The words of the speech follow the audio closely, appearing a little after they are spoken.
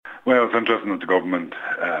Well, it's interesting that the government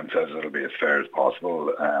says it'll be as fair as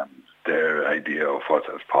possible. Their idea of what's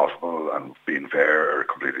as possible and being fair are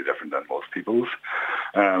completely different than most people's.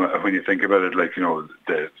 When you think about it, there's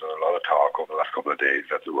a lot of talk over the last couple of days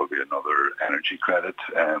that there will be another energy credit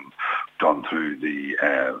done through the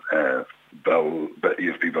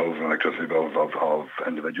ESB bills and electricity bills of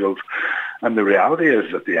individuals. And the reality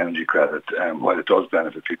is that the energy credit, while it does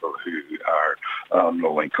benefit people who are on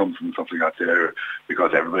low incomes and stuff like that there,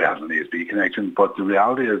 because everybody has an ESB connection, but the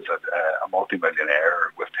reality is that a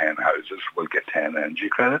multi-millionaire with 10 houses will get 10 energy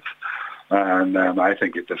credits. And I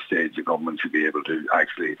think at this stage the government should be able to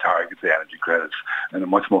actually target the energy credits in a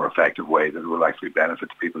much more effective way that will actually benefit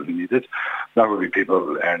the people who need it. That would be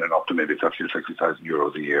people earning up to maybe 50 or 60,000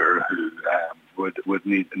 euros a year who would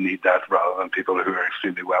need that, rather than people who are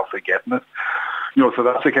extremely wealthy getting it. So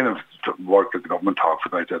that's the kind of work that the government talks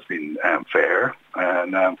about that's been fair.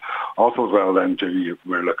 And also as well then too,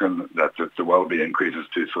 we're looking that there will be increases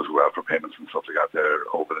to social welfare payments and stuff like that there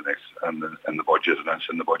over the next, in the budget, and that's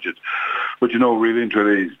in the budget. But really and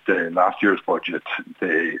truly, the last year's budget,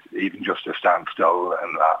 even just to stand still,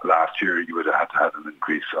 and last year you would have had to have an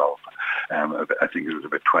increase of, I think it was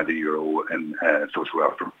about €20 in social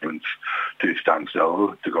welfare payments to stand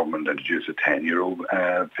still. The government introduced a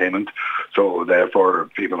 €10 payment. So therefore,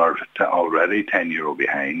 people are already €10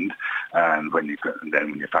 behind, and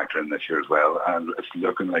then when you factor in this year as well, and it's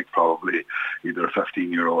looking like probably either a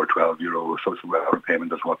 €15 or €12 social welfare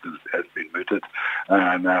payment is what has been mooted,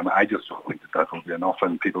 and I just don't think that will be enough,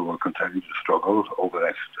 and people will continue to struggle over the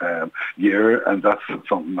next year, and that's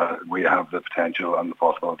something that we have the potential and the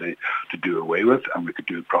possibility to do away with, and we could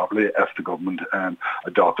do it properly if the government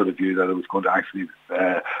adopted a view that it was going to actually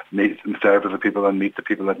meet and serve the people and meet the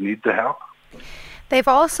people that need the help. They've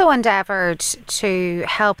also endeavoured to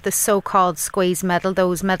help the so-called squeeze middle,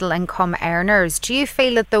 those middle income earners. Do you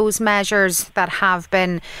feel that those measures that have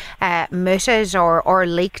been mooted or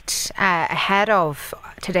leaked ahead of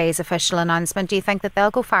today's official announcement, do you think that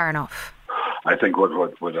they'll go far enough? I think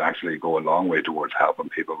what would actually go a long way towards helping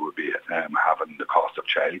people would be having the cost of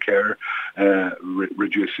childcare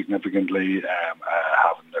reduced significantly,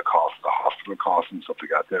 having the cost, the hospital costs and stuff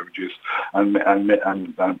like that there reduced, and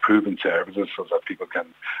improving services so that people can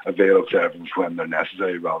avail of services when they're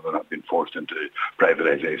necessary, rather than being forced into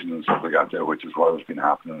privatisation and stuff like that there, which is what has been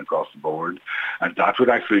happening across the board. And that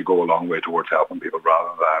would actually go a long way towards helping people,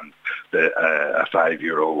 rather than a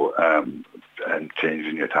 €5 and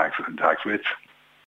changing your tax rates.